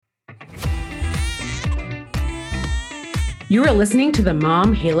You are listening to the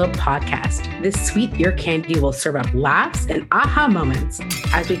Mom Halo podcast. This sweet ear candy will serve up laughs and aha moments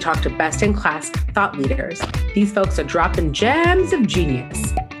as we talk to best-in-class thought leaders. These folks are dropping gems of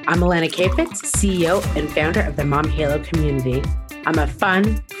genius. I'm Alana Kafitz, CEO and founder of the Mom Halo community. I'm a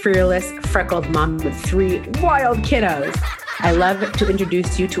fun, fearless, freckled mom with 3 wild kiddos. I love to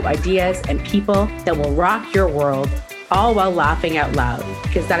introduce you to ideas and people that will rock your world, all while laughing out loud,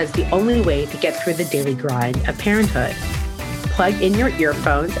 because that is the only way to get through the daily grind of parenthood. Plug in your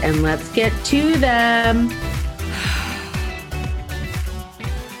earphones and let's get to them.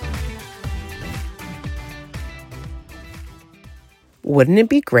 Wouldn't it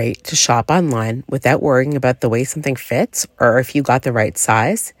be great to shop online without worrying about the way something fits or if you got the right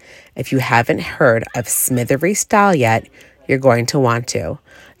size? If you haven't heard of Smithery Style yet, you're going to want to.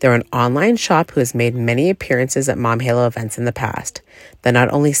 They're an online shop who has made many appearances at Mom Halo events in the past. They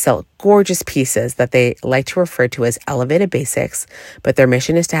not only sell gorgeous pieces that they like to refer to as elevated basics, but their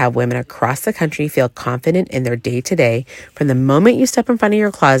mission is to have women across the country feel confident in their day-to-day from the moment you step in front of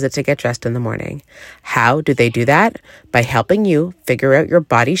your closet to get dressed in the morning. How do they do that? By helping you figure out your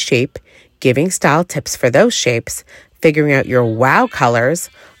body shape, giving style tips for those shapes, figuring out your wow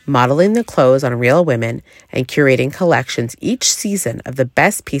colors, modeling the clothes on real women, and curating collections each season of the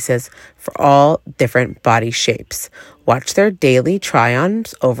best pieces for all different body shapes. Watch their daily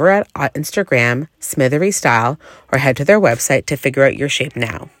try-ons over at Instagram, Smithery Style, or head to their website to figure out your shape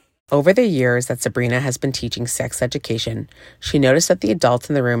now. Over the years that Sabrina has been teaching sex education, she noticed that the adults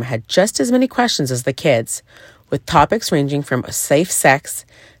in the room had just as many questions as the kids, with topics ranging from safe sex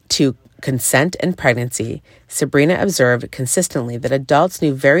to consent and pregnancy. Sabrina observed consistently that adults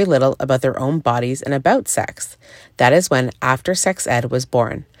knew very little about their own bodies and about sex. That is when After Sex Ed was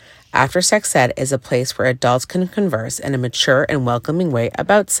born. After Sex Ed is a place where adults can converse in a mature and welcoming way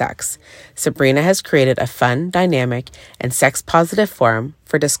about sex. Sabrina has created a fun, dynamic, and sex-positive forum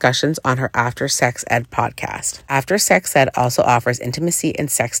for discussions on her After Sex Ed podcast. After Sex Ed also offers intimacy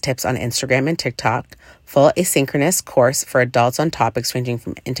and sex tips on Instagram and TikTok, full asynchronous course for adults on topics ranging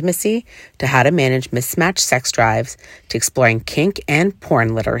from intimacy to how to manage mismatched sex drives to exploring kink and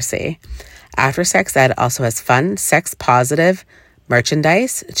porn literacy. After Sex Ed also has fun, sex-positive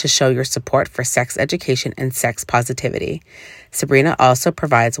merchandise to show your support for sex education and sex positivity. Sabrina also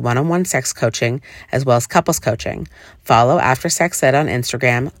provides one-on-one sex coaching as well as couples coaching. Follow After Sex Ed on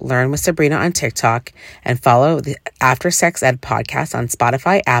Instagram, learn with Sabrina on TikTok, and follow the After Sex Ed podcast on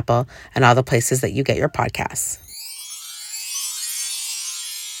Spotify, Apple, and all the places that you get your podcasts.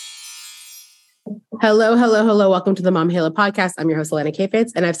 Hello. Welcome to the Mom Halo podcast. I'm your host, Alana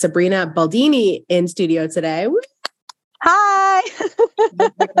Kafitz, and I have Sabrina Baldini in studio today. Hi.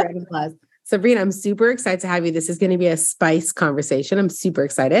 Sabrina, I'm super excited to have you. This is going to be a spice conversation. I'm super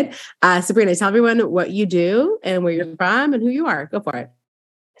excited. Sabrina, tell everyone what you do and where you're from and who you are. Go for it.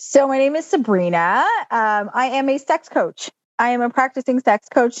 So my name is Sabrina. I am a sex coach. I am a practicing sex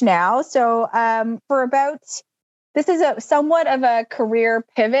coach now. So this is somewhat of a career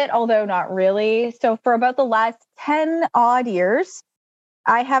pivot, although not really. So for about the last 10 odd years,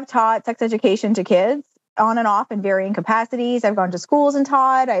 I have taught sex education to kids on and off in varying capacities. I've gone to schools and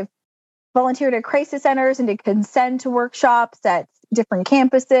taught. I've volunteered at crisis centers and did consent workshops at different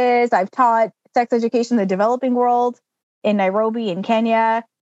campuses. I've taught sex education in the developing world in Nairobi in Kenya.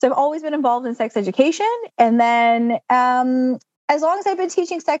 So I've always been involved in sex education. And then as long as I've been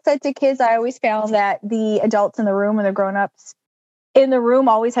teaching sex ed to kids, I always found that the adults in the room and the grown-ups in the room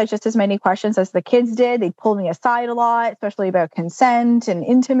always had just as many questions as the kids did. They pulled me aside a lot, especially about consent and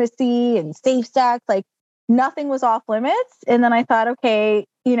intimacy and safe sex. Like, nothing was off limits. And then I thought, okay,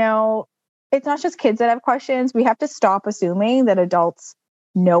 it's not just kids that have questions. We have to stop assuming that adults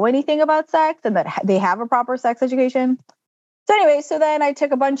know anything about sex and that they have a proper sex education. So anyway, then I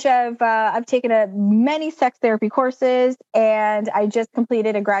took I've taken many sex therapy courses, and I just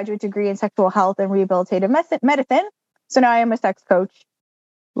completed a graduate degree in sexual health and rehabilitative medicine. So now I am a sex coach,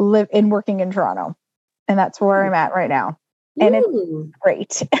 working in Toronto, and that's where I'm at right now. And it's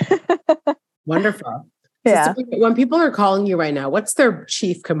great. Wonderful. Yeah. So when people are calling you right now, what's their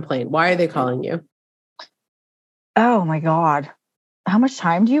chief complaint? Why are they calling you? Oh my God. How much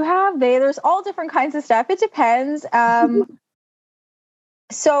time do you have? There's all different kinds of stuff. It depends.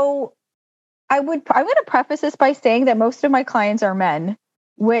 So I'm going to preface this by saying that most of my clients are men,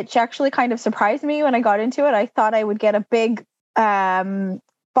 which actually kind of surprised me when I got into it. I thought I would get a big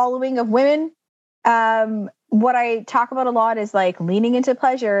following of women. What I talk about a lot is like leaning into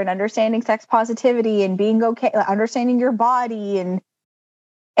pleasure and understanding sex positivity and being okay, understanding your body and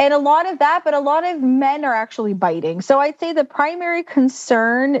a lot of that, but a lot of men are actually biting. So I'd say the primary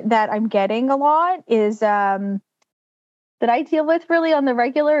concern that I'm getting a lot is that I deal with really on the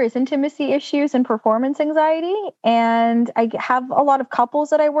regular is intimacy issues and performance anxiety. And I have a lot of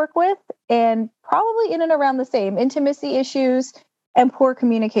couples that I work with, and probably in and around the same intimacy issues and poor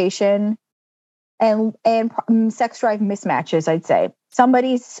communication and sex drive mismatches, I'd say.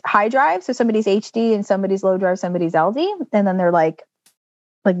 Somebody's high drive, so somebody's HD, and somebody's low drive, somebody's LD, and then they're like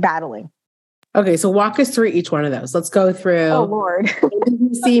battling. Okay, so walk us through each one of those. Let's go through. Oh, Lord.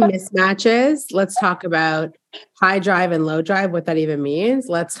 intimacy mismatches. Let's talk about high drive and low drive, what that even means.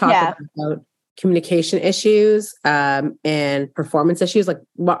 Let's talk about communication issues and performance issues. Like,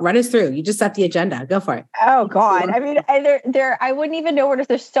 run us through. You just set the agenda. Go for it. Oh, God. I mean, I wouldn't even know where to,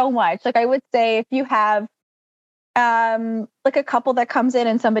 there's so much. Like, I would say if you have like a couple that comes in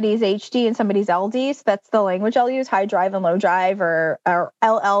and somebody's HD and somebody's LD, so that's the language I'll use, high drive and low drive, or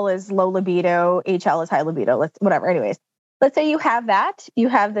LL is low libido, HL is high libido, whatever. Anyways, let's say you have that, you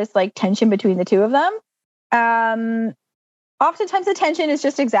have this like tension between the two of them. Oftentimes the tension is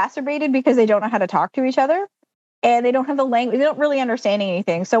just exacerbated because they don't know how to talk to each other and they don't have the language, they don't really understand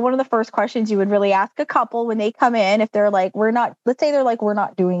anything. So one of the first questions you would really ask a couple when they come in, if they're like, let's say they're like, we're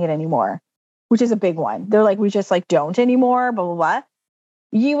not doing it anymore, which is a big one. They're like, we just like don't anymore, blah, blah, blah.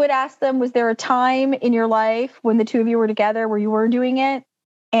 You would ask them, was there a time in your life when the two of you were together where you were doing it?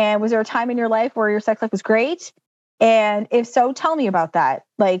 And was there a time in your life where your sex life was great? And if so, tell me about that.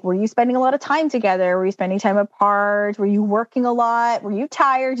 Like, were you spending a lot of time together? Were you spending time apart? Were you working a lot? Were you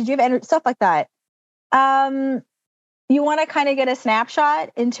tired? Did you have energy? Stuff like that. You want to kind of get a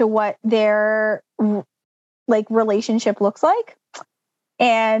snapshot into what their like relationship looks like.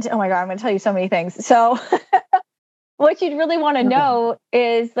 And oh my God, I'm going to tell you so many things. So what you'd really want to know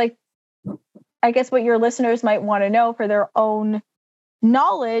is like, I guess what your listeners might want to know for their own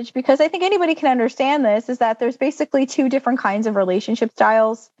knowledge, because I think anybody can understand this, is that there's basically two different kinds of relationship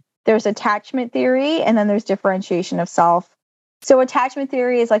styles. There's attachment theory, and then there's differentiation of self. So attachment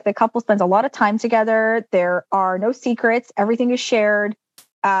theory is like the couple spends a lot of time together. There are no secrets. Everything is shared.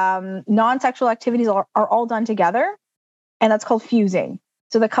 Non-sexual activities are all done together. And that's called fusing.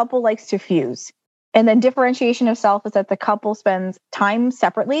 So the couple likes to fuse. And then differentiation of self is that the couple spends time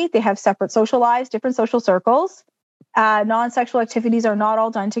separately. They have separate social lives, different social circles. Non-sexual activities are not all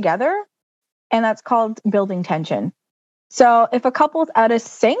done together. And that's called building tension. So if a couple is out of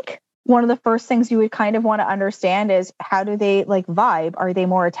sync, one of the first things you would kind of want to understand is, how do they like vibe? Are they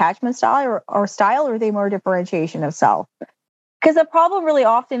more attachment style or style, or are they more differentiation of self? Because the problem really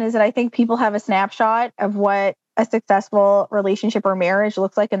often is that I think people have a snapshot of what a successful relationship or marriage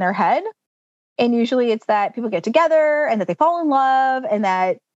looks like in their head. And usually it's that people get together and that they fall in love and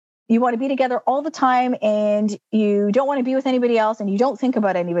that you want to be together all the time and you don't want to be with anybody else and you don't think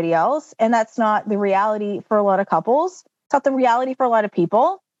about anybody else. And that's not the reality for a lot of couples. It's not the reality for a lot of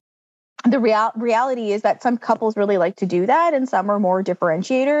people. The reality is that some couples really like to do that, and some are more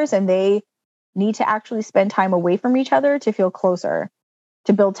differentiators, and they need to actually spend time away from each other to feel closer,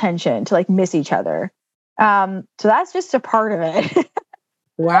 to build tension, to like miss each other. So that's just a part of it.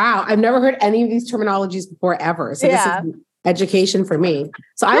 Wow. I've never heard any of these terminologies before ever. So this is education for me.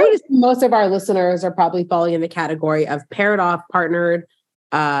 So I would assume most of our listeners are probably falling in the category of paired off, partnered,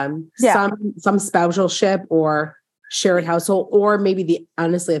 some spousal-ship or shared household, or maybe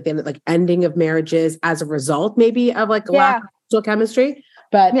honestly, at the end, like ending of marriages as a result, maybe of like lack of sexual chemistry.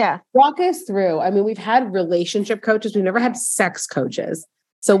 But walk us through. I mean, we've had relationship coaches. We've never had sex coaches.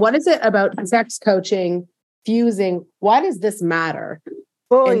 So what is it about sex coaching, fusing? Why does this matter?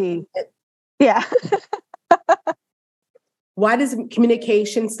 Boy. Why does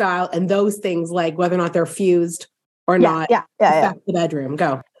communication style and those things, like whether or not they're fused or not, affect the bedroom?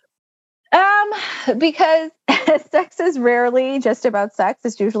 Go. Because sex is rarely just about sex.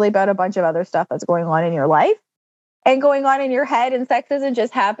 It's usually about a bunch of other stuff that's going on in your life and going on in your head. And sex isn't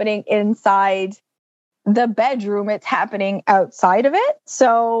just happening inside the bedroom. It's happening outside of it.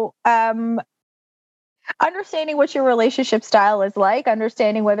 So, understanding what your relationship style is like,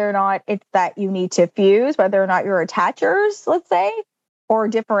 understanding whether or not it's that you need to fuse, whether or not you're attachers, let's say, or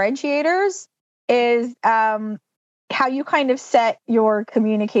differentiators, is how you kind of set your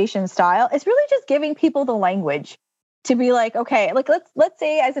communication style. It's really just giving people the language to be like, okay, like let's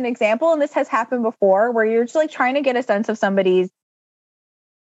say as an example, and this has happened before, where you're just like trying to get a sense of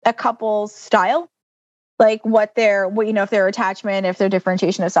a couple's style, like if their attachment, if their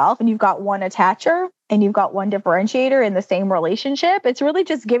differentiation of self, and you've got one attacher and you've got one differentiator in the same relationship. It's really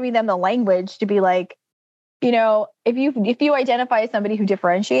just giving them the language to be like, if you identify as somebody who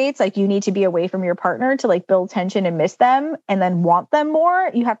differentiates, like you need to be away from your partner to like build tension and miss them and then want them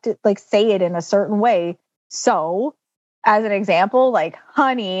more, you have to like say it in a certain way. So as an example, like,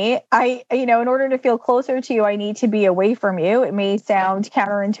 honey, in order to feel closer to you, I need to be away from you. It may sound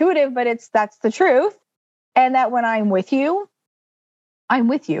counterintuitive, but that's the truth. And that when I'm with you, I'm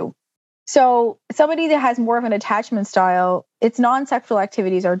with you. So somebody that has more of an attachment style, its non-sexual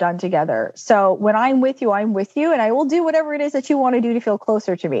activities are done together. So when I'm with you, and I will do whatever it is that you want to do to feel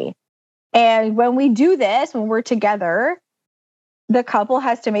closer to me. And when we do this, when we're together, the couple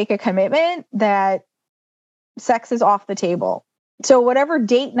has to make a commitment that sex is off the table. So whatever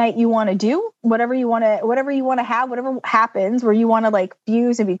date night you want to do, whatever you want to have, whatever happens where you want to like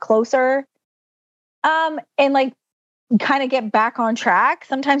fuse and be closer, and like kind of get back on track.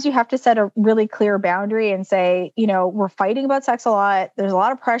 Sometimes you have to set a really clear boundary and say, we're fighting about sex a lot. There's a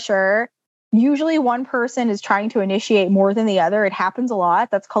lot of pressure. Usually one person is trying to initiate more than the other. It happens a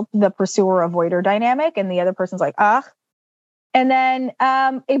lot. That's called the pursuer avoider dynamic. And the other person's like, ugh. And then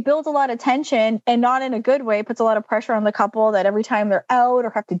it builds a lot of tension, and not in a good way. It puts a lot of pressure on the couple that every time they're out or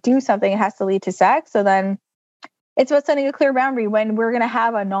have to do something, it has to lead to sex. So then it's about setting a clear boundary when we're going to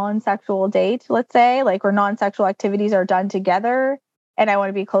have a non-sexual date, let's say, like where non-sexual activities are done together and I want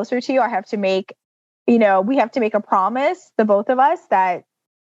to be closer to you. I have to make, we have to make a promise, the both of us, that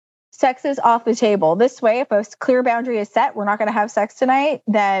sex is off the table. This way, if a clear boundary is set, we're not going to have sex tonight,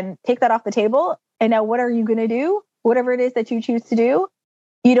 then take that off the table. And now what are you going to do? Whatever it is that you choose to do,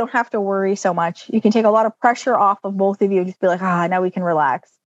 you don't have to worry so much. You can take a lot of pressure off of both of you. Just be like, now we can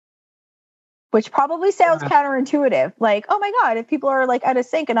relax. Which probably sounds counterintuitive. Like, oh my God, if people are like out of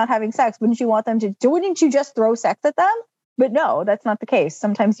sync and not having sex, wouldn't you just throw sex at them? But no, that's not the case.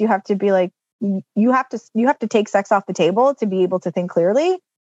 Sometimes you have to be like, you have to take sex off the table to be able to think clearly,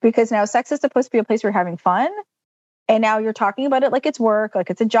 because now sex is supposed to be a place where you're having fun. And now you're talking about it like it's work, like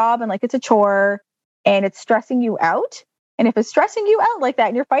it's a job and like it's a chore, and it's stressing you out. And if it's stressing you out like that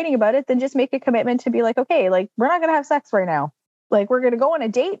and you're fighting about it, then just make a commitment to be like, okay, like we're not going to have sex right now. Like we're going to go on a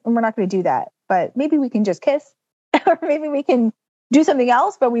date and we're not going to do that. But maybe we can just kiss or maybe we can do something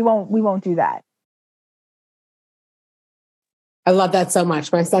else, but we won't do that. I love that so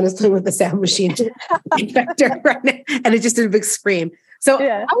much. My son is playing with the sound machine effector right now, and it just did a big scream. So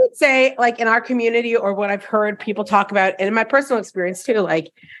yeah. I would say, like in our community, or what I've heard people talk about, and in my personal experience too,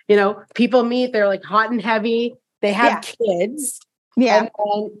 like, people meet, they're like hot and heavy, they have kids, and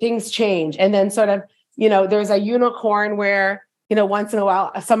then things change. And then sort of, there's a unicorn where, once in a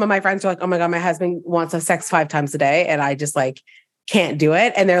while, some of my friends are like, oh my God, my husband wants to have sex 5 times a day. And I just like, can't do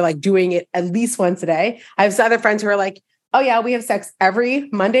it. And they're like doing it at least once a day. I have some other friends who are like, oh yeah, we have sex every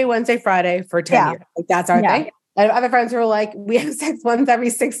Monday, Wednesday, Friday for 10 years. Like that's our thing. I have other friends who are like, we have sex once every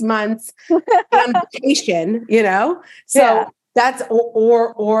 6 months on vacation, So that's,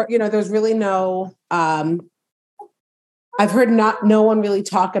 or, there's really no, I've heard no one really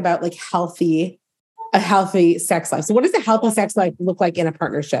talk about like a healthy sex life. So what does a healthy sex life look like in a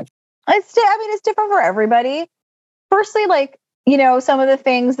partnership? It's different for everybody. Firstly, like, some of the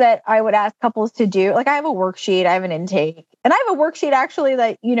things that I would ask couples to do, like I have a worksheet, I have an intake, and I have a worksheet actually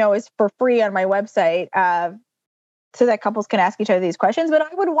that, is for free on my website, so that couples can ask each other these questions. But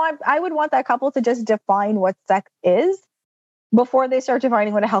I would want that couple to just define what sex is before they start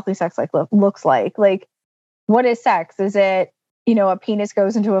defining what a healthy sex life looks like. Like, what is sex? Is it, a penis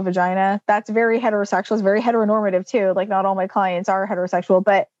goes into a vagina? That's very heterosexual. It's very heteronormative too. Like not all my clients are heterosexual,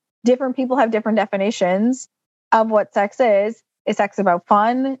 but different people have different definitions of what sex is. Is sex about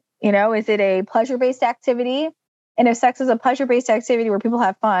fun? Is it a pleasure-based activity? And if sex is a pleasure-based activity where people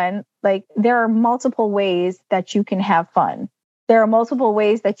have fun, like there are multiple ways that you can have fun. There are multiple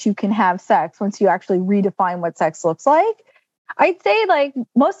ways that you can have sex once you actually redefine what sex looks like. I'd say like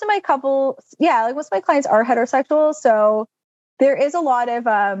most of my clients are heterosexual. So there is a lot of,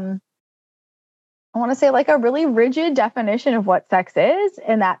 I want to say like a really rigid definition of what sex is.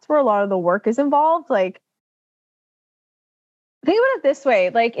 And that's where a lot of the work is involved. Like, think about it this way.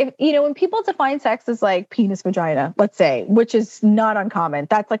 Like if, when people define sex as like penis, vagina, let's say, which is not uncommon.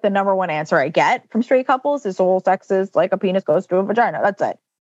 That's like the number one answer I get from straight couples is all sex is like a penis goes to a vagina. That's it.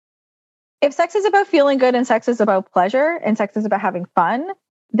 If sex is about feeling good and sex is about pleasure and sex is about having fun,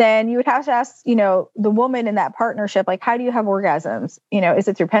 then you would have to ask, the woman in that partnership, like, how do you have orgasms? Is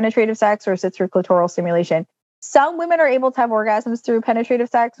it through penetrative sex or is it through clitoral stimulation? Some women are able to have orgasms through penetrative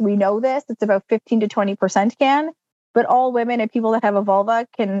sex. We know this. It's about 15 to 20% can. But all women and people that have a vulva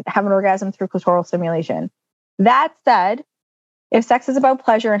can have an orgasm through clitoral stimulation. That said, if sex is about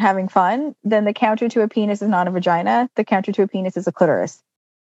pleasure and having fun, then the counter to a penis is not a vagina. The counter to a penis is a clitoris.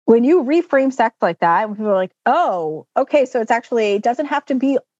 When you reframe sex like that, when people are like, oh, okay, so it doesn't have to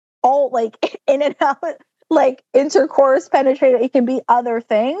be all like in and out, like intercourse, penetrated. It can be other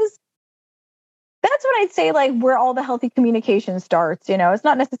things. that's what I'd say, like where all the healthy communication starts. It's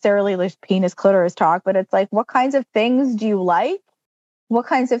not necessarily like penis clitoris talk, but it's like, what kinds of things do you like? What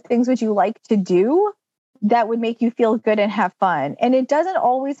kinds of things would you like to do that would make you feel good and have fun? And it doesn't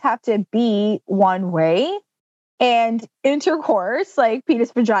always have to be one way. And intercourse, like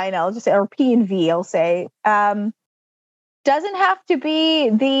penis vagina, I'll just say, or P and V, I'll say, doesn't have to be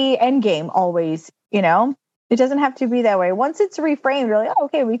the end game always, It doesn't have to be that way. Once it's reframed, you're like, oh,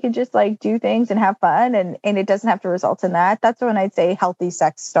 okay, we can just like do things and have fun, and it doesn't have to result in that. That's when I'd say healthy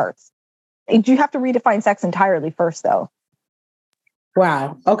sex starts. You have to redefine sex entirely first, though.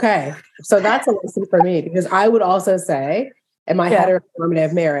 Wow. Okay. So that's a lesson for me, because I would also say in my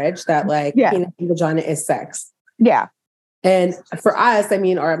heteronormative marriage that like penis and vagina is sex. Yeah. And for us, I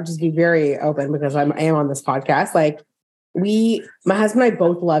mean, or I'm just be very open because I am on this podcast. Like my husband and I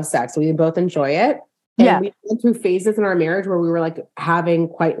both love sex. We both enjoy it. And we went through phases in our marriage where we were like having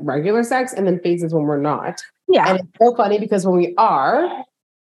quite regular sex, and then phases when we're not. Yeah. And it's so funny because when we are,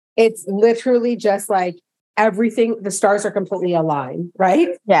 it's literally just like everything, the stars are completely aligned, right?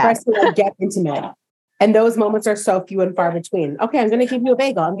 Yeah. For us to like get intimate. And those moments are so few and far between. Okay, I'm going to give you a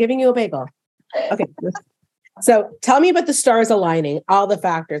bagel. I'm giving you a bagel. Okay. So tell me about the stars aligning, all the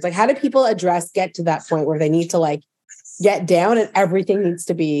factors. Like, how do people get to that point where they need to like get down and everything needs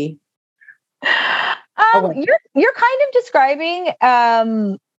to be? You're kind of describing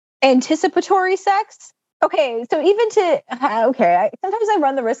anticipatory sex. Okay, so sometimes I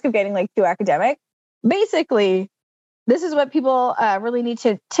run the risk of getting like too academic. Basically, this is what people really need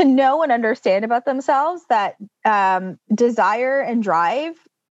to know and understand about themselves, that desire and drive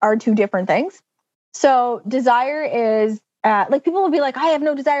are two different things. So desire is like, people will be like, I have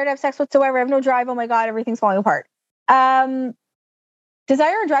no desire to have sex whatsoever. I have no drive. Oh my God, everything's falling apart.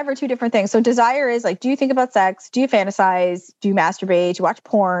 Desire and drive are two different things. So desire is like, do you think about sex? Do you fantasize? Do you masturbate? Do you watch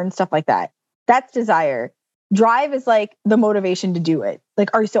porn? Stuff like that. That's desire. Drive is like the motivation to do it.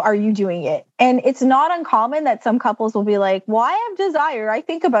 Like, are you doing it? And it's not uncommon that some couples will be like, well, I have desire. I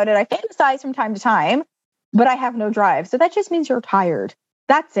think about it. I fantasize from time to time, but I have no drive. So that just means you're tired.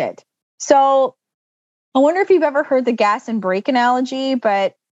 That's it. So I wonder if you've ever heard the gas and brake analogy,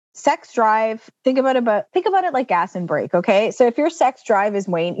 but sex drive, think about it like gas and brake. Okay. So if your sex drive is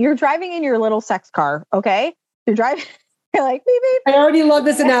Wayne, you're driving in your little sex car. Okay. You're driving, you're like, beep, beep. I already love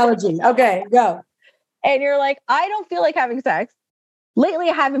this analogy. Okay, go. And you're like, I don't feel like having sex. Lately,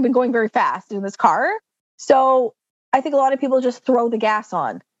 I haven't been going very fast in this car. So I think a lot of people just throw the gas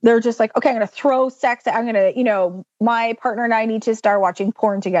on. They're just like, okay, I'm going to throw sex. I'm going to, my partner and I need to start watching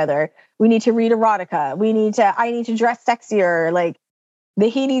porn together. We need to read erotica. I need to dress sexier. Like,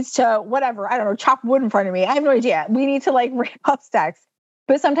 he needs to, whatever, I don't know, chop wood in front of me. I have no idea. We need to like ramp up sex.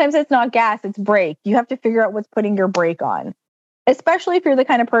 But sometimes it's not gas, it's brake. You have to figure out what's putting your brake on. Especially if you're the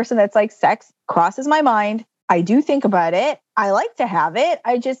kind of person that's like, sex crosses my mind. I do think about it. I like to have it.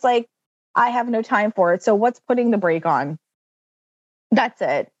 I have no time for it. So what's putting the brake on? That's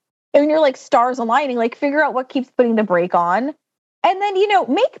it. And when you're like stars aligning, like figure out what keeps putting the brake on. And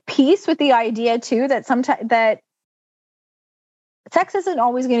then, make peace with the idea too, that sometimes that sex isn't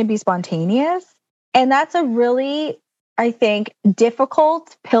always going to be spontaneous. And that's a really, I think,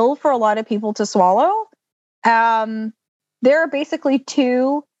 difficult pill for a lot of people to swallow. There are basically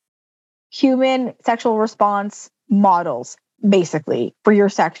two human sexual response models, basically, for your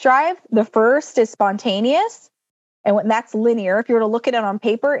sex drive. The first is spontaneous. And when that's linear, if you were to look at it on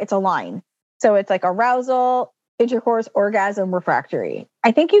paper, it's a line. So it's like arousal, intercourse, orgasm, refractory.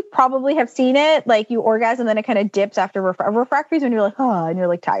 I think you probably have seen it. Like you orgasm, then it kind of dips after refractory is when you're like, and you're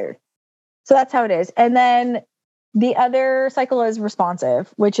like tired. So that's how it is. And then the other cycle is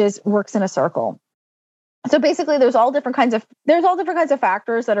responsive, which works in a circle. So basically there's all different kinds of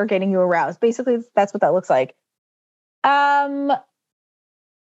factors that are getting you aroused. Basically, that's what that looks like. Somebody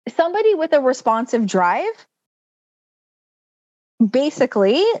with a responsive drive,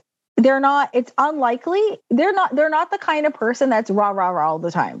 basically, it's unlikely. They're not the kind of person that's rah, rah, rah all the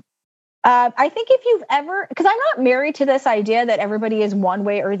time. I think if you've ever, because I'm not married to this idea that everybody is one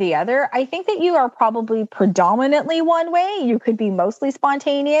way or the other. I think that you are probably predominantly one way. You could be mostly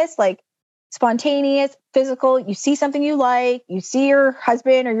spontaneous, physical. You see something you like, you see your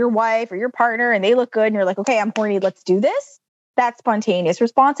husband or your wife or your partner and they look good and you're like, okay, I'm horny, let's do this. That's spontaneous.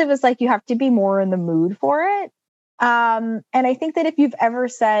 Responsive is like you have to be more in the mood for it. And I think that if you've ever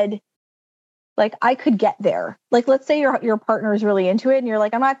said, like, I could get there, like, let's say your partner is really into it and you're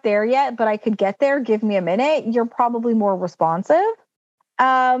like, I'm not there yet, but I could get there. Give me a minute. You're probably more responsive.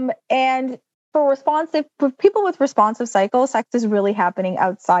 And for people with responsive cycles, sex is really happening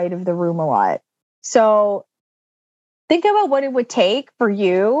outside of the room a lot. So think about what it would take for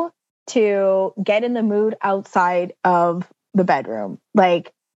you to get in the mood outside of the bedroom?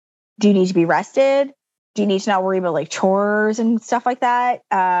 Like, do you need to be rested? Do you need to not worry about like chores and stuff like that?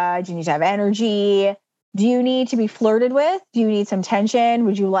 Do you need to have energy? Do you need to be flirted with? Do you need some tension?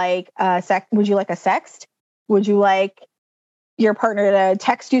 Would you like a sext? Would you like your partner to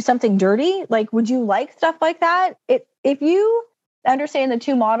text you something dirty? Like, would you like stuff like that? If you understand the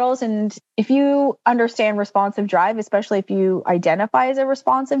two models, and if you understand responsive drive, especially if you identify as a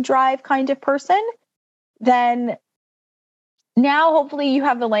responsive drive kind of person, then now hopefully you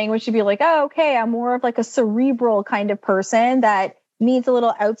have the language to be like, oh, okay, I'm more of like a cerebral kind of person that needs a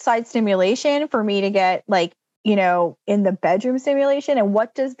little outside stimulation for me to get like, in the bedroom stimulation. And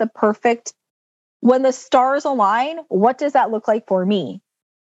what does when the stars align, what does that look like for me?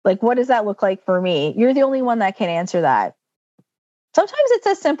 Like, what does that look like for me? You're the only one that can answer that. Sometimes it's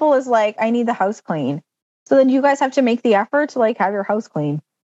as simple as like, I need the house clean. So then you guys have to make the effort to like have your house clean.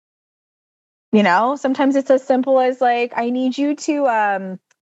 Sometimes it's as simple as like, I need you to, I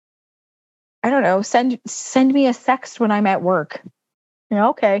don't know, send me a sext when I'm at work.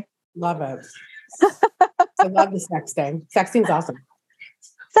 Okay. Love it. I love the sexting. Sexting's awesome.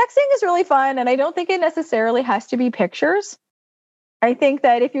 Sexting is really fun. And I don't think it necessarily has to be pictures. I think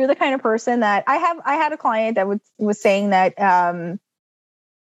that if you're the kind of person that I had a client that was saying that,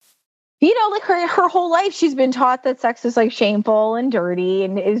 like her whole life, she's been taught that sex is like shameful and dirty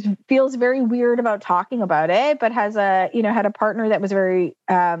and feels very weird about talking about it, but has had a partner that was very,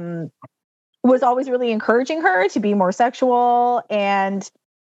 was always really encouraging her to be more sexual. And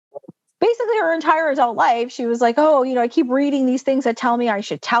basically her entire adult life, she was like, oh, I keep reading these things that tell me I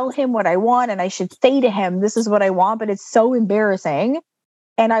should tell him what I want. And I should say to him, this is what I want, but it's so embarrassing.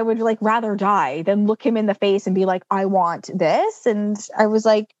 And I would like rather die than look him in the face and be like, I want this. And I was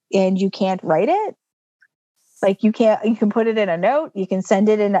like, and you can't write it. Like you can put it in a note, you can send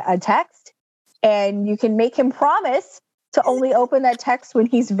it in a text, and you can make him promise to only open that text when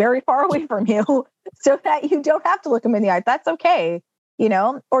he's very far away from you so that you don't have to look him in the eye. That's okay.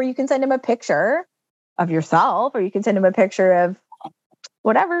 Or you can send him a picture of yourself, or you can send him a picture of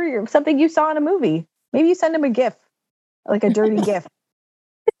whatever, something you saw in a movie. Maybe you send him a GIF, like a dirty GIF.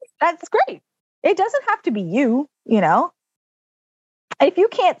 That's great. It doesn't have to be you, If you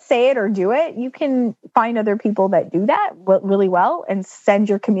can't say it or do it, you can find other people that do that really well and send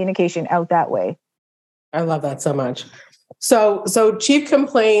your communication out that way. I love that so much. So chief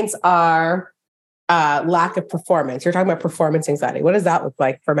complaints are lack of performance. You're talking about performance anxiety. What does that look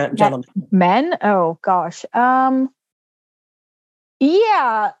like for men and gentlemen? Men? Oh gosh.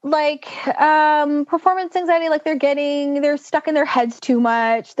 Yeah, like performance anxiety, like they're stuck in their heads too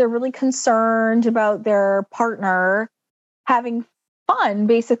much. They're really concerned about their partner having fun,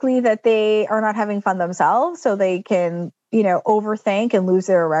 basically, that they are not having fun themselves. So they can, overthink and lose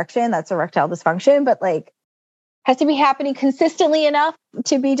their erection. That's erectile dysfunction, but like has to be happening consistently enough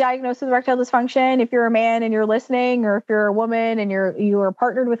to be diagnosed with erectile dysfunction. If you're a man and you're listening, or if you're a woman and you are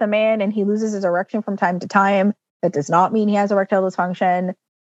partnered with a man and he loses his erection from time to time, that does not mean he has erectile dysfunction.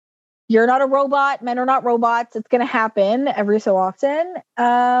 You're not a robot. Men are not robots. It's going to happen every so often.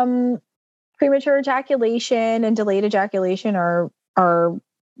 Premature ejaculation and delayed ejaculation are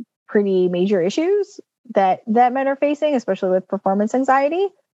pretty major issues that men are facing, especially with performance anxiety.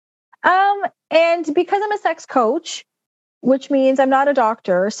 And because I'm a sex coach, which means I'm not a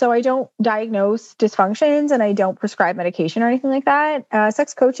doctor, so I don't diagnose dysfunctions and I don't prescribe medication or anything like that.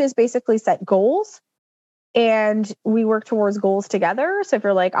 Sex coaches basically set goals, and we work towards goals together. So if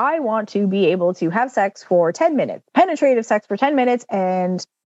you're like, I want to be able to have sex for 10 minutes, penetrative sex for 10 minutes and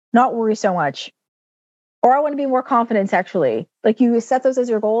not worry so much, or I want to be more confident sexually, like you set those as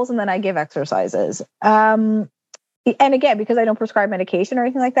your goals, and then I give exercises. And again, because I don't prescribe medication or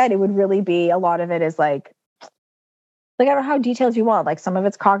anything like that, it would really be, a lot of it is like I don't know how detailed you want. Like some of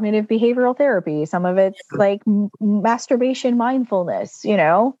it's cognitive behavioral therapy, some of it's like masturbation mindfulness,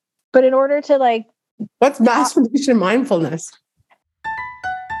 but in order to like, what's masturbation mindfulness?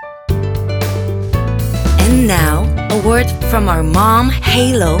 And now, a word from our Mom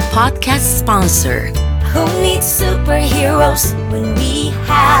Halo podcast sponsor. Who needs superheroes when we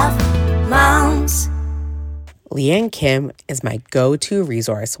have moms? Leanne Kim is my go-to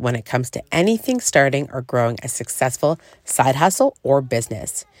resource when it comes to anything starting or growing a successful side hustle or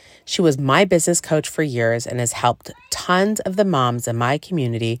business. She was my business coach for years and has helped tons of the moms in my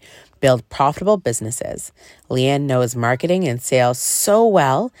community build profitable businesses. Leanne knows marketing and sales so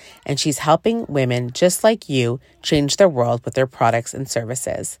well, and she's helping women just like you change their world with their products and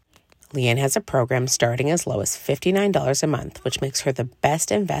services. Leanne has a program starting as low as $59 a month, which makes her the best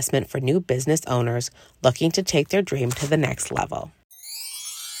investment for new business owners looking to take their dream to the next level.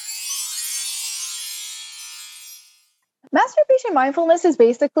 Masturbation mindfulness is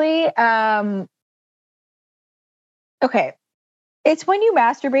basically, okay, it's when you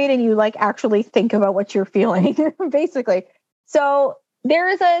masturbate and you like actually think about what you're feeling, basically. So there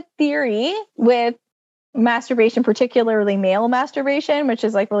is a theory with masturbation, particularly male masturbation, which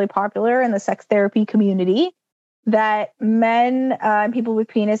is like really popular in the sex therapy community, that men, people with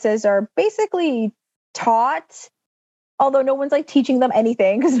penises are basically taught, although no one's like teaching them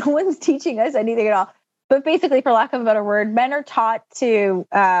anything because no one's teaching us anything at all. But basically, for lack of a better word, men are taught to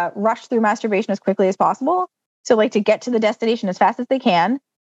rush through masturbation as quickly as possible. So like to get to the destination as fast as they can.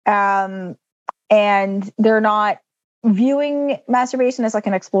 And they're not viewing masturbation as like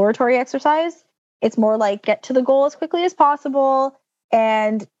an exploratory exercise. It's more like get to the goal as quickly as possible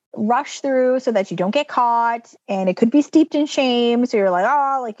and rush through so that you don't get caught. And it could be steeped in shame. So you're like,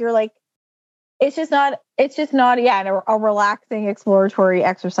 oh, like you're like, it's just not, yeah, a relaxing exploratory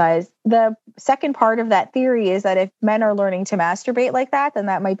exercise. The second part of that theory is that if men are learning to masturbate like that, then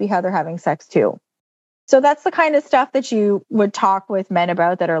that might be how they're having sex too. So that's the kind of stuff that you would talk with men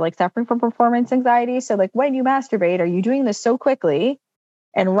about that are like suffering from performance anxiety. So like when you masturbate, are you doing this so quickly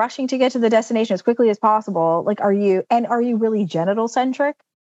and rushing to get to the destination as quickly as possible? Like, are you really genital centric?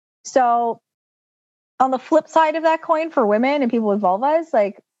 So on the flip side of that coin for women and people with vulvas,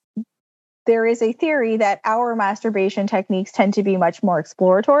 like there is a theory that our masturbation techniques tend to be much more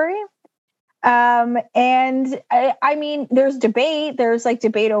exploratory. And I mean, there's debate. There's like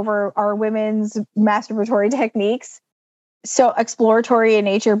debate over our women's masturbatory techniques so exploratory in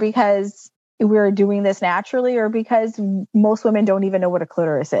nature because we're doing this naturally or because most women don't even know what a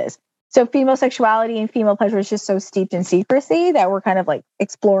clitoris is. So female sexuality and female pleasure is just so steeped in secrecy that we're kind of like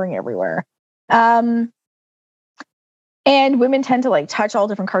exploring everywhere. And women tend to like touch all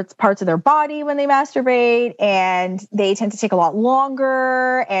different parts of their body when they masturbate, and they tend to take a lot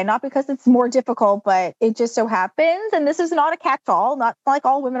longer, and not because it's more difficult, but it just so happens. And this is not a catch-all, not like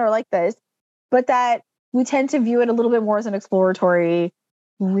all women are like this, but that we tend to view it a little bit more as an exploratory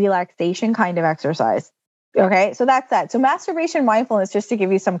relaxation kind of exercise. Okay, so that's that. So masturbation mindfulness, just to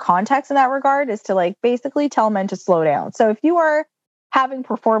give you some context in that regard, is to like basically tell men to slow down. So if you are having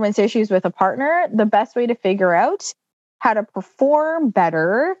performance issues with a partner, the best way to figure out how to perform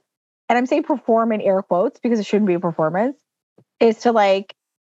better, and I'm saying perform in air quotes because it shouldn't be a performance, is to like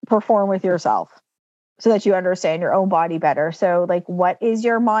perform with yourself so that you understand your own body better. So like, what is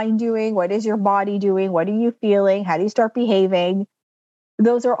your mind doing? What is your body doing? What are you feeling? How do you start behaving?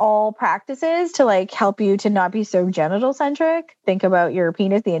 Those are all practices to like help you to not be so genital centric. Think about your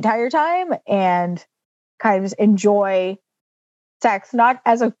penis the entire time and kind of enjoy sex, not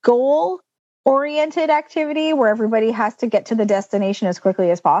as a goal oriented activity where everybody has to get to the destination as quickly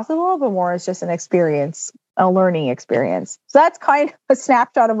as possible, but more as just an experience, a learning experience. So that's kind of a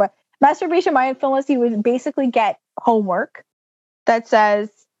snapshot of what masturbation mindfulness. You would basically get homework that says,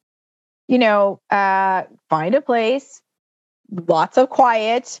 find a place, lots of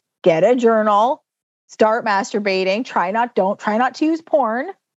quiet, get a journal, start masturbating, try not to use porn,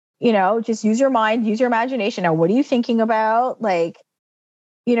 just use your mind, use your imagination. Now, what are you thinking about? Like,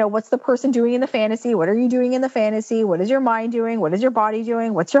 what's the person doing in the fantasy? What are you doing in the fantasy? What is your mind doing? What is your body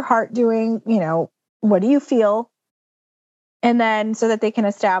doing? What's your heart doing? What do you feel? And then so that they can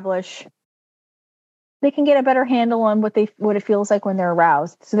get a better handle on what it feels like when they're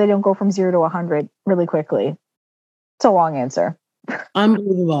aroused, so they don't go from 0 to 100 really quickly. It's a long answer.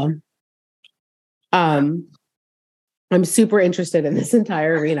 Unbelievable. I'm super interested in this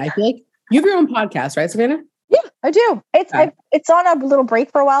entire arena. I feel like you have your own podcast, right, Sabrina? Yeah, I do. It's on a little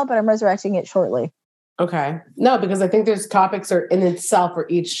break for a while, but I'm resurrecting it shortly. Okay. No, because I think there's topics are in itself are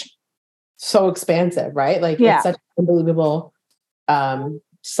each so expansive, right? Like it's such an unbelievable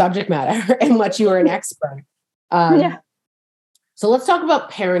subject matter in which you are an expert. So let's talk about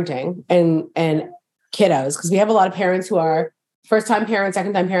parenting and kiddos, because we have a lot of parents who are first-time parents,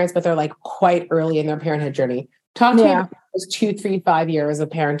 second-time parents, but they're like quite early in their parenthood journey. Talk to me about those 2, 3, 5 years of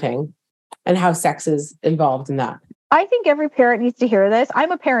parenting and how sex is involved in that. I think every parent needs to hear this.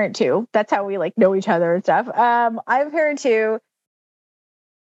 I'm a parent too. That's how we like know each other and stuff. I'm a parent too.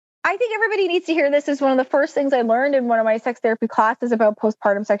 I think everybody needs to hear this. Is one of the first things I learned in one of my sex therapy classes about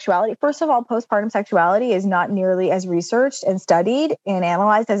postpartum sexuality. First of all, postpartum sexuality is not nearly as researched and studied and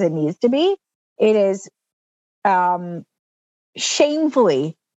analyzed as it needs to be. It is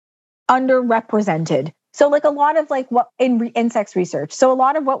shamefully underrepresented. So like a lot of like what in sex research. So a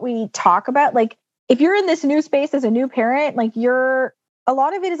lot of what we talk about, like if you're in this new space as a new parent, like a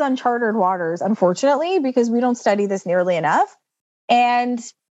lot of it is uncharted waters, unfortunately, because we don't study this nearly enough. And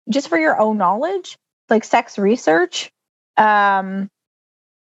just for your own knowledge, like sex research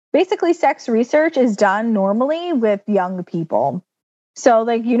basically sex research is done normally with young people. So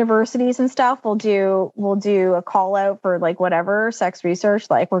like universities and stuff will do a call out for like whatever sex research.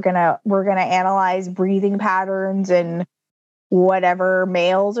 Like we're gonna analyze breathing patterns and whatever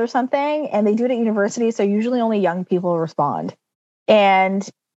males or something, and they do it at university. So usually only young people respond. And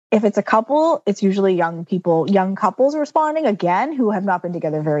if it's a couple, it's usually young couples responding again who have not been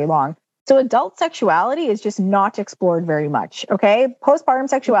together very long. So adult sexuality is just not explored very much. Okay. Postpartum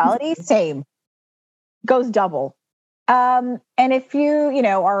sexuality, same, goes double. And if you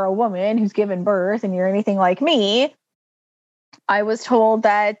are a woman who's given birth and you're anything like me, I was told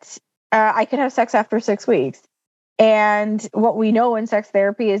that I could have sex after 6 weeks. And what we know in sex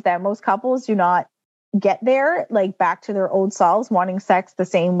therapy is that most couples do not get there, like back to their old selves, wanting sex the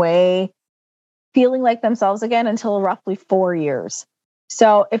same way, feeling like themselves again until roughly 4 years.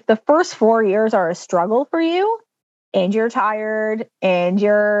 So if the first 4 years are a struggle for you and you're tired and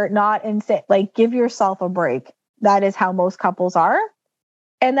you're not like give yourself a break. That is how most couples are.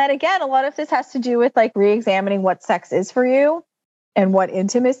 And then again, a lot of this has to do with like re-examining what sex is for you and what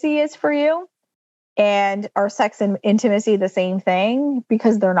intimacy is for you. And are sex and intimacy the same thing?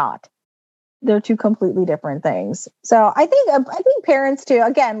 Because they're not. They're two completely different things. So I think parents too,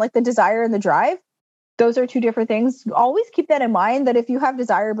 again, like the desire and the drive, those are two different things. Always keep that in mind, that if you have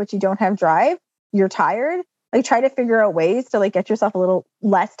desire but you don't have drive, you're tired. Like try to figure out ways to like get yourself a little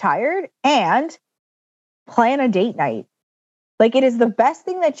less tired and plan a date night. Like it is the best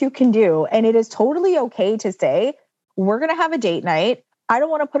thing that you can do. And it is totally okay to say, we're going to have a date night. I don't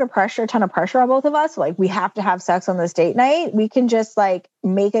want to put a ton of pressure on both of us. Like we have to have sex on this date night. We can just like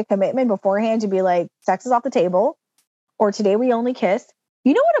make a commitment beforehand to be like, sex is off the table, or today we only kiss.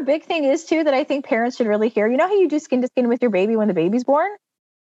 You know what a big thing is too, that I think parents should really hear? You know how you do skin to skin with your baby when the baby's born?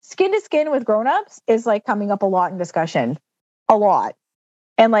 Skin to skin with grownups is like coming up a lot in discussion, a lot.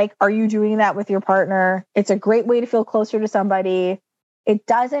 And like, are you doing that with your partner? It's a great way to feel closer to somebody. It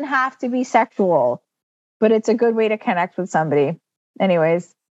doesn't have to be sexual, but it's a good way to connect with somebody.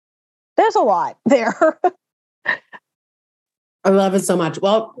 Anyways, there's a lot there. I love it so much.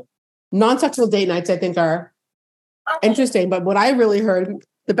 Well, non-sexual date nights, I think, are interesting. But what I really heard,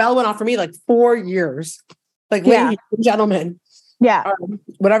 the bell went off for me like 4 years. Like, ladies and gentlemen,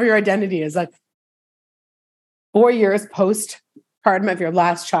 whatever your identity is, like 4 years postpartum of your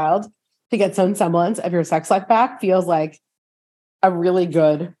last child to get some semblance of your sex life back feels like a really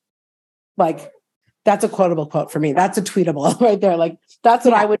good, like, that's a quotable quote for me. That's a tweetable right there. Like, that's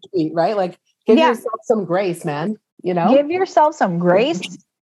what I would tweet, right? Like, give yourself some grace, man. Give yourself some grace.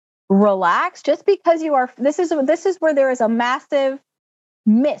 Relax. Just because you are, this is where there is a massive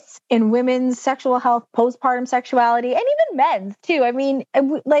miss in women's sexual health, postpartum sexuality, and even men's too. I mean,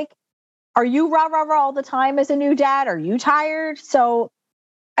 like, are you rah, rah, rah all the time as a new dad? Are you tired? So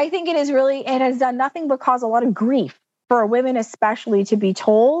I think it has done nothing but cause a lot of grief for women, especially, to be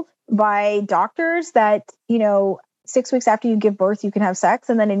told by doctors that, 6 weeks after you give birth, you can have sex.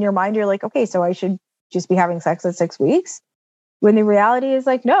 And then in your mind, you're like, okay, so I should just be having sex at 6 weeks. When the reality is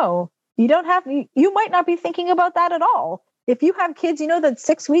like, no, you don't have, you might not be thinking about that at all. If you have kids, you know that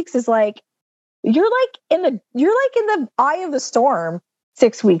 6 weeks is like, you're like in the eye of the storm,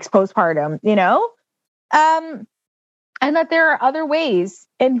 6 weeks postpartum, and that there are other ways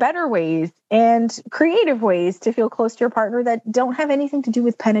and better ways and creative ways to feel close to your partner that don't have anything to do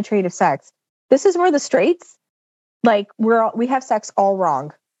with penetrative sex. This is where the straights, like, we have sex all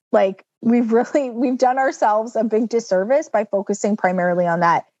wrong. Like, we've done ourselves a big disservice by focusing primarily on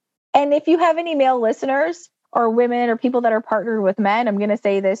that. And if you have any male listeners or women or people that are partnered with men, I'm going to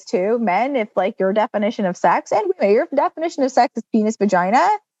say this too. Men, if like your definition of sex, and women, your definition of sex is penis, vagina,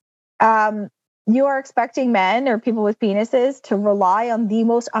 you are expecting men or people with penises to rely on the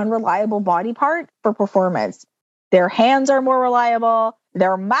most unreliable body part for performance. Their hands are more reliable.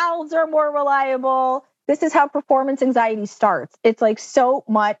 Their mouths are more reliable. This is how performance anxiety starts. It's like so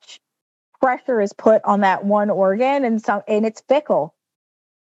much pressure is put on that one organ, and it's fickle.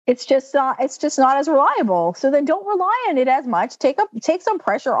 It's just not as reliable. So then don't rely on it as much. Take some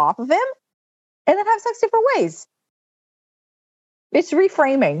pressure off of him and then have sex different ways. It's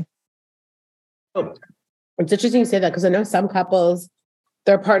reframing. Oh, it's interesting you say that, because I know some couples,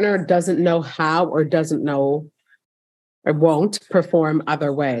 their partner doesn't know how or doesn't know or won't perform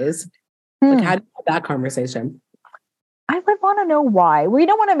other ways. Like, how do you have that conversation? I would want to know why. We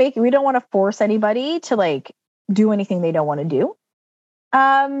don't want to force anybody to like do anything they don't want to do. But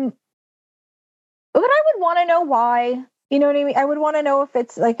I would want to know why. You know what I mean? I would want to know if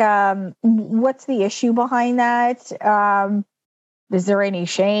it's like, what's the issue behind that? Is there any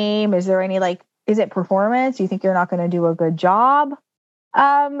shame? Is there any is it performance? You think you're not going to do a good job?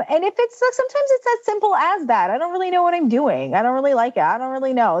 And if it's like, sometimes it's as simple as that. I don't really know what I'm doing. I don't really like it. I don't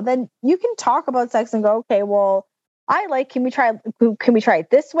really know. Then you can talk about sex and go, okay, well, can we try it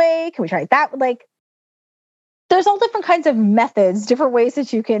this way? Can we try it that? Like, there's all different kinds of methods, different ways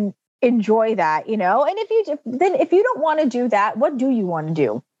that you can enjoy that, And if you don't want to do that, what do you want to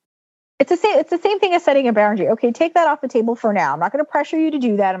do? It's the same thing as setting a boundary. Okay, take that off the table for now. I'm not going to pressure you to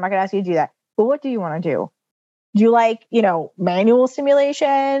do that. I'm not going to ask you to do that. But what do you want to do? Do you like, manual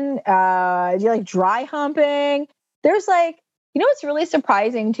stimulation? Do you like dry humping? There's what's really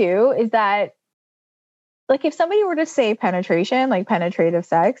surprising too is that, like, if somebody were to say penetration, like penetrative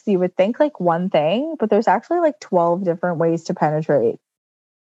sex, you would think like one thing, but there's actually like 12 different ways to penetrate.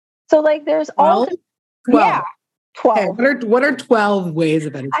 So like there's 12? 12. 12. Okay, what are 12 ways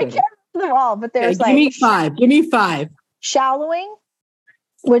of penetrating? I can't remember them all, but there's give me five. Shallowing,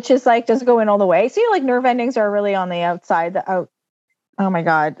 which is like doesn't go in all the way. So like nerve endings are really on the outside, oh my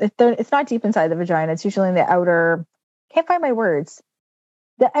God. It's not deep inside the vagina. It's usually in the outer, can't find my words.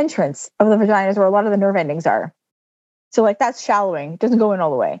 The entrance of the vagina is where a lot of the nerve endings are. So like that's shallowing, doesn't go in all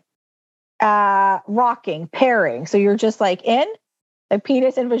the way. Rocking, pairing. So you're just like in a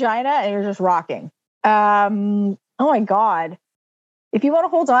penis and vagina and you're just rocking. Oh my God. If you want to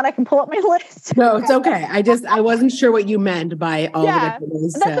hold on, I can pull up my list. No, it's okay. I wasn't sure what you meant by all the different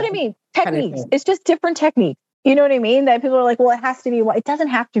ways. That's what I mean. Techniques. It's just different techniques. You know what I mean? That people are like, well, it has to be. Well, it doesn't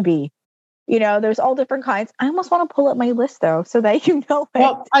have to be. There's all different kinds. I almost want to pull up my list though, so that you know.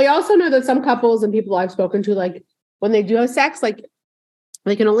 Well, I also know that some couples and people I've spoken to, like when they do have sex, like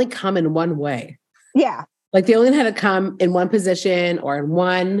they can only come in one way. Yeah. Like they only know how to come in one position or in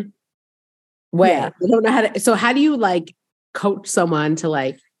one way. Yeah. They don't know how to. So how do you like coach someone to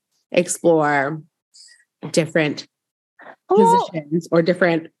like explore different positions or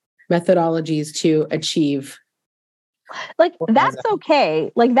different methodologies to achieve? Like that's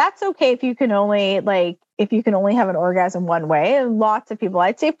okay. Like that's okay if you can only have an orgasm one way. And lots of people,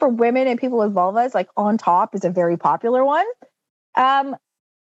 I'd say for women and people with vulvas, like on top is a very popular one.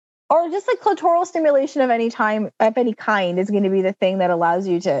 Or just like clitoral stimulation of any kind is going to be the thing that allows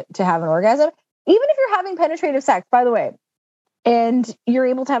you to have an orgasm. Even if you're having penetrative sex, by the way, and you're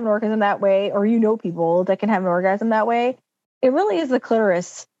able to have an orgasm that way, or people that can have an orgasm that way, it really is the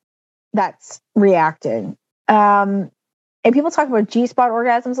clitoris that's reacting. And people talk about G-spot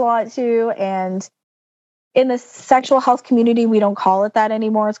orgasms a lot too. And in the sexual health community, we don't call it that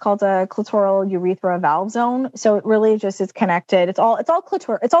anymore. It's called a clitoral urethra valve zone. So it really just is connected. It's all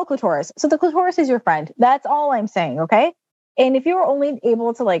clitoris. So the clitoris is your friend. That's all I'm saying. Okay. And if you're only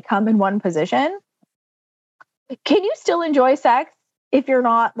able to like come in one position, can you still enjoy sex if you're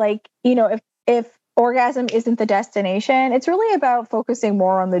not like, if orgasm isn't the destination? It's really about focusing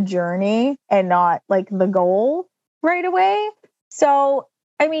more on the journey and not like the goal right away. So,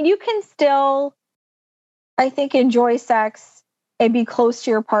 I mean, you can still, I think, enjoy sex and be close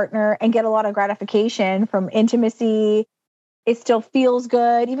to your partner and get a lot of gratification from intimacy. It still feels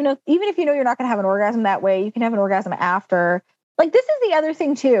good. Even if you're not going to have an orgasm that way, you can have an orgasm after. Like, this is the other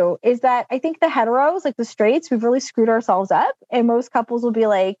thing too, is that I think the heteros, like the straights, we've really screwed ourselves up. And most couples will be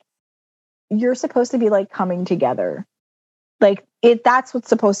like, you're supposed to be like coming together. Like that's what's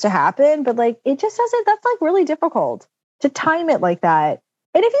supposed to happen. But like, it just doesn't, that's like really difficult to time it like that.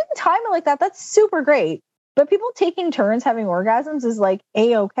 And if you can time it like that, that's super great. But people taking turns having orgasms is like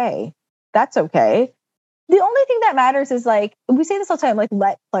A-okay. That's okay. The only thing that matters is like, we say this all the time, like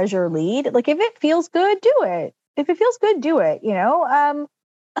let pleasure lead. Like if it feels good, do it. If it feels good, do it,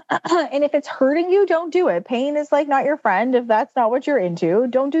 and if it's hurting you, don't do it. Pain is like not your friend. If that's not what you're into,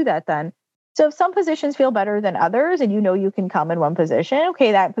 don't do that then. So if some positions feel better than others and you can come in one position,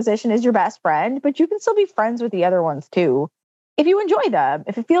 okay, that position is your best friend, but you can still be friends with the other ones too. If you enjoy them,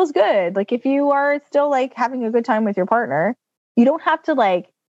 if it feels good, like if you are still like having a good time with your partner, you don't have to like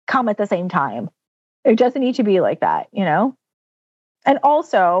come at the same time. It doesn't need to be like that, And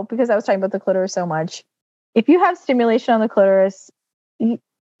also, because I was talking about the clitoris so much, if you have stimulation on the clitoris,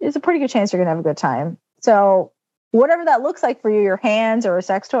 there's a pretty good chance you're going to have a good time. So whatever that looks like for you, your hands or a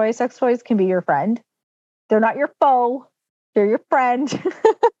sex toys can be your friend. They're not your foe. They're your friend.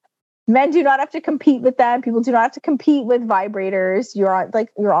 Men do not have to compete with them. People do not have to compete with vibrators.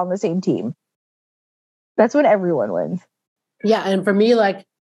 You're on the same team. That's when everyone wins. Yeah. And for me, like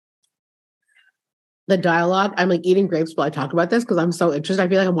the dialogue, I'm like eating grapes while I talk about this because I'm so interested. I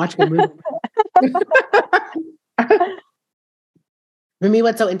feel like I'm watching a movie. For me,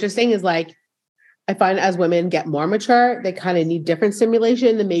 what's so interesting is like, I find as women get more mature, they kind of need different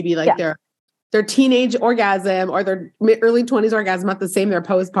stimulation than maybe like their their teenage orgasm or their early 20s orgasm, not the same, their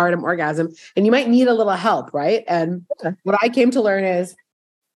postpartum orgasm. And you might need a little help, right? And what I came to learn is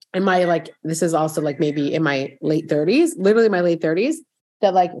in my, like, this is also like maybe in my late 30s, literally my late 30s,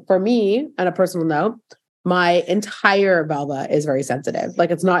 that like for me, on a personal note, my entire vulva is very sensitive.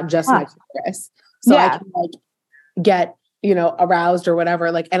 Like it's not just my clitoris. So I can like get, you know, aroused or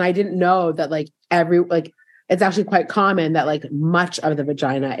whatever. Like, and I didn't know that like it's actually quite common that like much of the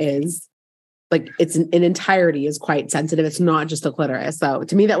vagina is like, it's in entirety is quite sensitive. It's not just a clitoris. So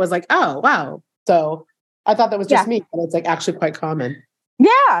to me, that was like, oh, wow. So I thought that was just me, but it's like actually quite common.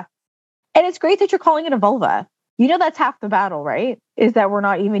 Yeah. And it's great that you're calling it a vulva. You know, that's half the battle, right? Is that we're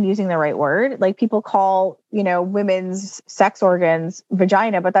not even using the right word. Like people call, you know, women's sex organs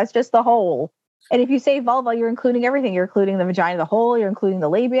vagina, but that's just the hole. And if you say vulva, you're including everything. You're including the vagina, the hole, you're including the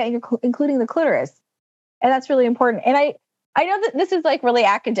labia, and you're including the clitoris. And that's really important. And I know that this is like really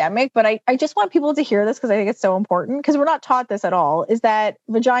academic, but I just want people to hear this because I think it's so important because we're not taught this at all, is that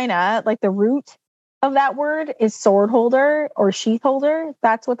vagina, like the root of that word is sword holder or sheath holder.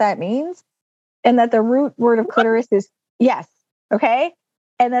 That's what that means. And that the root word of clitoris is yes. Okay.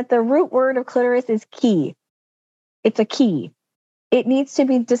 And that the root word of clitoris is key. It's a key. It needs to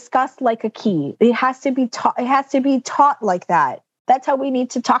be discussed like a key. It has to be taught. It has to be taught like that. That's how we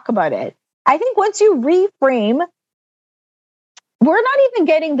need to talk about it. I think once you reframe, we're not even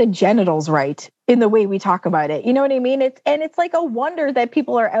getting the genitals right in the way we talk about it. You know what I mean? It's like a wonder that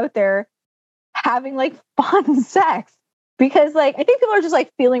people are out there having like fun sex because like, I think people are just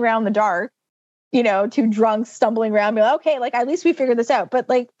like feeling around in the dark, you know, two drunks stumbling around, being like, okay, like at least we figured this out. But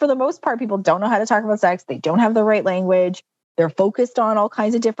like for the most part, people don't know how to talk about sex. They don't have the right language. They're focused on all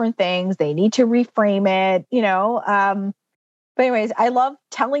kinds of different things. They need to reframe it, you know. But anyways, I love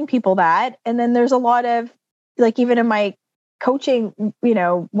telling people that. And then there's a lot of like, even in my coaching, you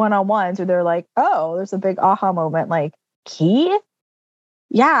know, one-on-ones where they're like, oh, there's a big aha moment, like key.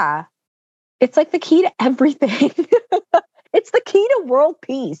 Yeah. It's like the key to everything. It's the key to world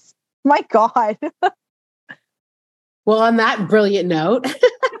peace. My God. Well, on that brilliant note,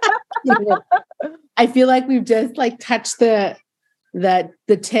 I feel like we've just like touched the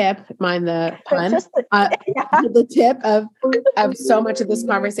tip, mind the pun, the tip of so much of this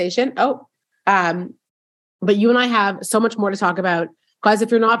conversation. But you and I have so much more to talk about. Guys, if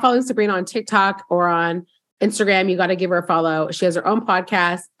you're not following Sabrina on TikTok or on Instagram, you got to give her a follow. She has her own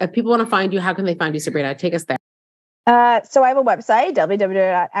podcast. If people want to find you, how can they find you, Sabrina? Take us there. So I have a website,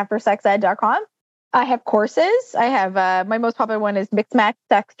 www.aftersexed.com. I have courses. I have, my most popular one is Mix Match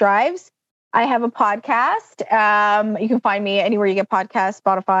Sex Drives. I have a podcast. You can find me anywhere you get podcasts,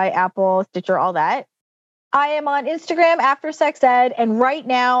 Spotify, Apple, Stitcher, all that. I am on Instagram, After Sex Ed. And right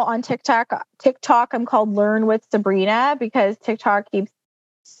now on TikTok, I'm called Learn with Sabrina because TikTok keeps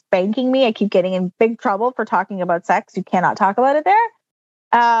spanking me. I keep getting in big trouble for talking about sex. You cannot talk about it there.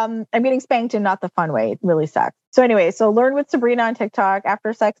 I'm getting spanked in not the fun way. It really sucks. So anyway, so Learn with Sabrina on TikTok,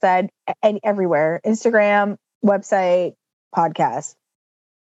 After Sex Ed, and everywhere. Instagram, website, podcast.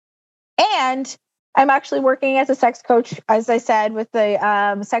 And I'm actually working as a sex coach, as I said, with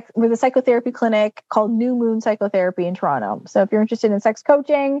a psychotherapy clinic called New Moon Psychotherapy in Toronto. So if you're interested in sex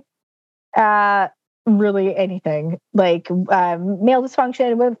coaching, really anything like male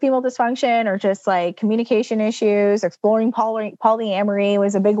dysfunction, female dysfunction, or just like communication issues, exploring polyamory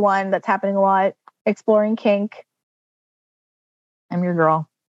was a big one that's happening a lot, exploring kink. I'm your girl.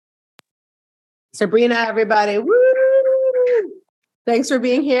 Sabrina, everybody. Woo! Thanks for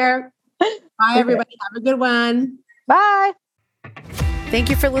being here. Bye, everybody. Have a good one. Bye. Thank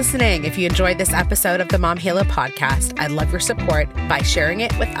you for listening. If you enjoyed this episode of the Mom Halo podcast, I'd love your support by sharing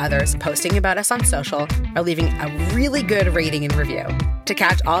it with others, posting about us on social, or leaving a really good rating and review. To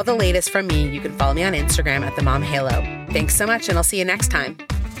catch all the latest from me, you can follow me on Instagram at the Mom Halo. Thanks so much, and I'll see you next time.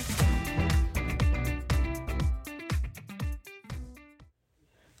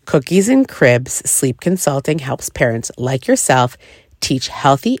 Cookies and Cribs Sleep Consulting helps parents like yourself teach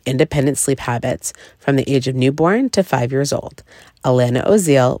healthy, independent sleep habits from the age of newborn to 5 years old. Alana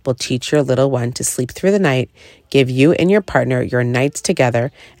Oziel will teach your little one to sleep through the night, give you and your partner your nights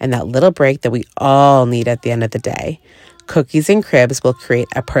together and that little break that we all need at the end of the day. Cookies and Cribs will create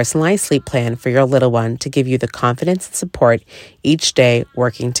a personalized sleep plan for your little one to give you the confidence and support each day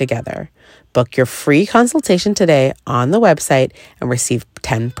working together. Book your free consultation today on the website and receive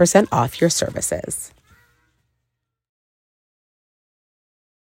 10% off your services.